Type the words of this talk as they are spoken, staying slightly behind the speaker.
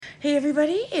Hey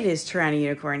everybody, it is Tyranny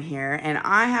Unicorn here, and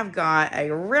I have got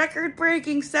a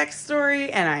record-breaking sex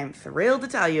story, and I'm thrilled to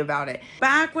tell you about it.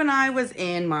 Back when I was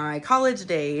in my college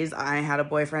days, I had a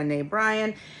boyfriend named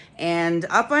Brian, and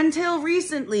up until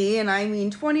recently, and I mean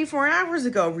 24 hours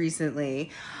ago recently,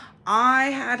 I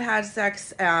had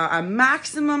sex a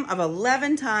maximum of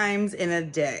 11 times in a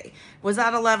day. Was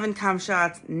that 11 cum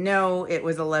shots? No, it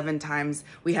was 11 times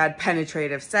we had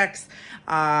penetrative sex.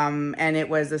 And it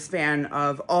was a span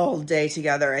of all day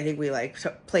together. I think we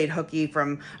played hooky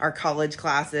from our college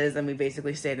classes, and we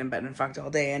basically stayed in bed and fucked all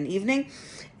day and evening.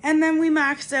 And then we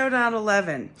maxed out at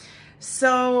 11.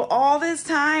 So all this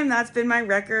time, that's been my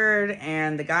record,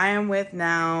 and the guy I'm with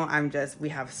now, we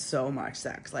have so much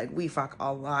sex. Like, we fuck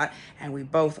a lot, and we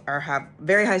both have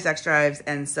very high sex drives,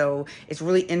 and so it's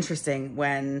really interesting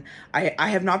when I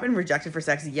have not been rejected for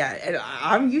sex yet, and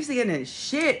I'm used to getting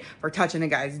shit for touching a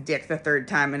guy's dick the third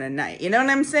time in a night. You know what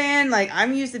I'm saying? Like,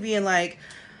 I'm used to being like,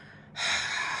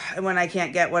 when I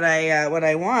can't get what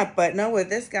I want, but no, with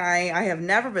this guy, I have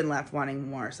never been left wanting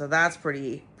more, so that's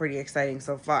pretty exciting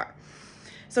so far.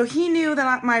 So he knew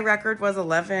that my record was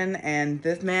 11, and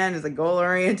this man is a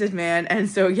goal-oriented man, and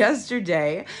so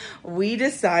yesterday we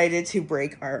decided to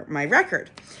break my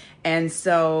record. And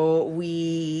so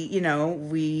we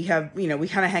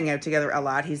kind of hang out together a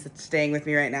lot. He's staying with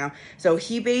me right now. So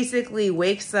he basically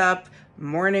wakes up,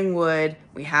 morning wood,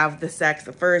 we have the sex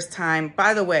the first time.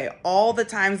 By the way, all the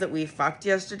times that we fucked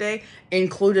yesterday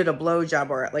included a blowjob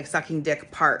or like sucking dick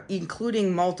part,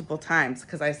 including multiple times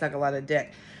because I suck a lot of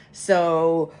dick.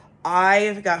 So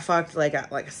I got fucked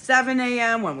at 7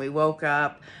 a.m. when we woke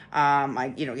up.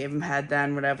 I gave him head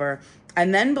then, whatever.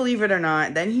 And then, believe it or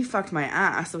not, then he fucked my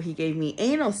ass. So he gave me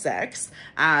anal sex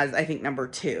as, I think, number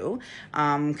 2.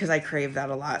 Because I crave that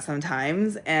a lot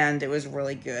sometimes. And it was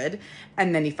really good.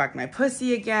 And then he fucked my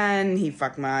pussy again. He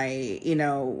fucked my,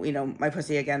 my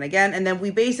pussy again. And then we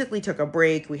basically took a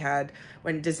break. We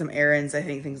did some errands, I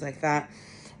think, things like that.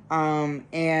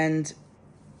 And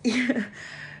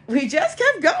we just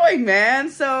kept going, man.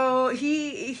 So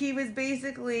he was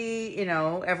basically,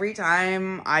 every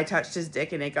time I touched his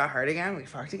dick and it got hard again, we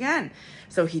fucked again.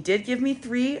 So he did give me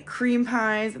 3 cream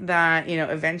pies that,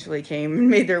 eventually came and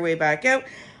made their way back out.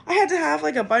 I had to have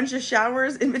a bunch of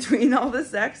showers in between all the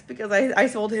sex because I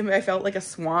told him I felt like a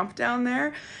swamp down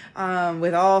there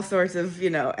with all sorts of,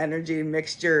 energy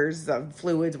mixtures of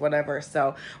fluids, whatever.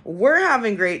 So we're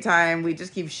having a great time. We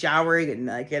just keep showering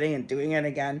and getting and doing it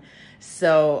again.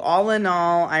 So all in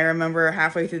all, I remember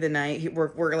halfway through the night, we're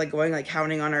going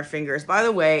counting on our fingers. By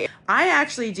the way, I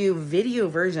actually do video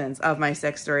versions of my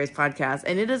Sex Stories podcast,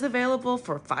 and it is available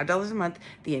for $5 a month.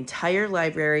 The entire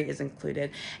library is included,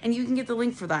 and you can get the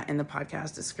link for that in the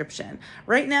podcast description.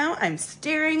 Right now, I'm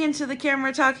staring into the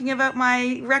camera talking about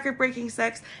my record-breaking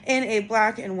sex in a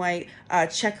black and white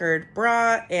checkered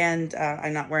bra, and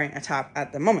I'm not wearing a top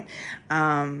at the moment.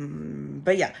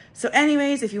 But yeah, so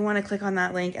anyways, if you want to click on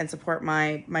that link and support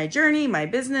my journey, my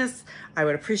business, I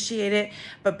would appreciate it.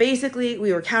 But basically,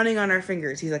 we were counting on our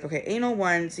fingers. He's like, okay, anal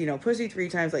once, pussy 3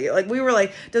 times. Like we were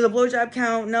like, does a blowjob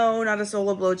count? No, not a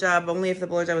solo blowjob, only if the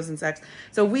blowjob was in sex.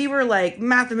 So we were like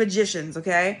mathematicians,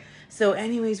 okay? So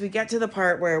anyways, we get to the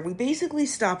part where we basically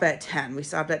stop at 10. We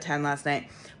stopped at 10 last night.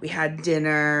 We had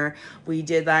dinner, we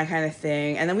did that kind of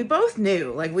thing. And then we both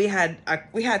knew, we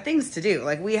had things to do.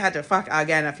 We had to fuck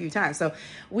again a few times. So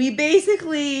we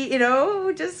basically,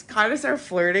 just kind of started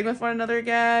flirting with one another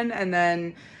again. And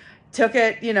then took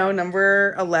it,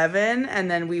 number 11.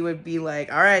 And then we would be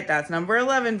like, all right, that's number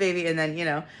 11, baby. And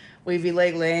then, we'd be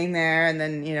laying there, and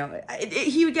then,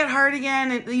 he would get hard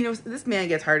again. And, this man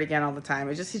gets hard again all the time.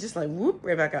 He just whoop,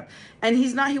 right back up. And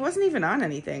he wasn't even on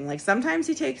anything. Sometimes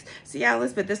he takes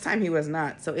Cialis, but this time he was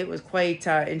not. So it was quite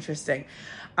interesting.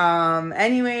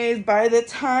 Anyways, by the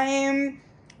time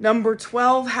number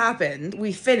 12 happened,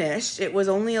 we finished. It was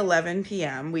only 11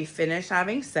 p.m. We finished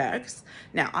having sex.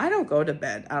 Now, I don't go to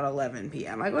bed at 11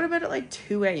 p.m. I go to bed at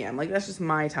 2 a.m. That's just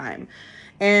my time.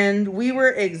 And we were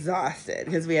exhausted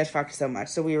because we had fucked so much.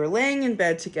 So we were laying in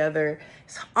bed together,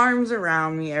 his arms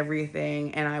around me,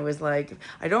 everything. And I was like,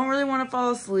 I don't really want to fall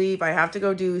asleep. I have to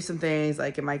go do some things,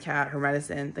 get my cat, her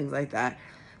medicine, things like that.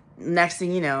 Next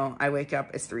thing you know, I wake up,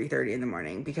 it's 3:30 in the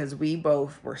morning because we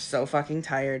both were so fucking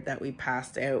tired that we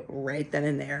passed out right then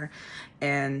and there.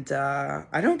 And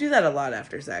I don't do that a lot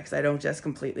after sex. I don't just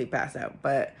completely pass out,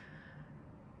 but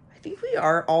I think we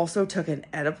also took an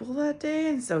edible that day,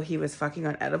 and so he was fucking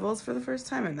on edibles for the first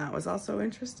time, and that was also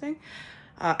interesting.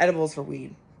 Edibles for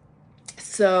weed.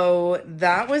 So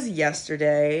that was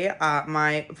yesterday.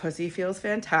 My pussy feels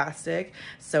fantastic.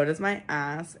 So does my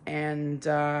ass. And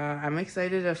I'm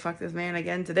excited to fuck this man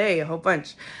again today. A whole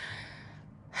bunch.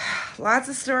 Lots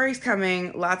of stories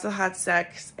coming, lots of hot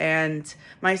sex, and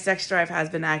my sex drive has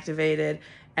been activated.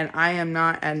 And I am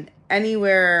not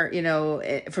anywhere,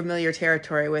 familiar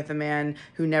territory with a man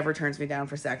who never turns me down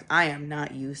for sex. I am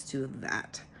not used to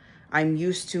that. I'm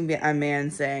used to a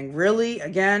man saying, really,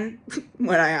 again?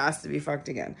 When I ask to be fucked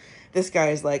again. This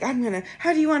guy is like, how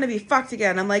do you want to be fucked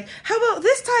again? I'm like, how about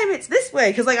this time it's this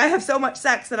way? Because, I have so much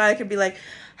sex that I could be like,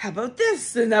 how about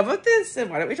this? And how about this? And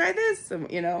why don't we try this?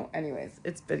 And, anyways,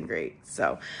 it's been great.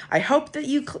 So I hope that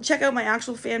you check out my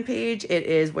actual fan page. It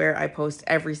is where I post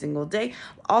every single day.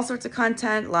 All sorts of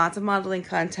content, lots of modeling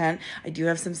content. I do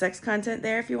have some sex content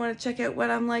there if you want to check out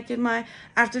what I'm like in my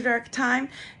after dark time.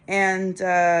 And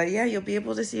you'll be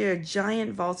able to see a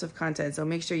giant vault of content. So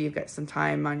make sure you've got some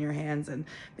time on your hands and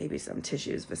maybe some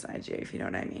tissues beside you, if you know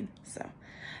what I mean. So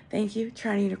thank you,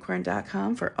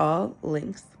 TryingUnicorn.com, for all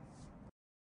links.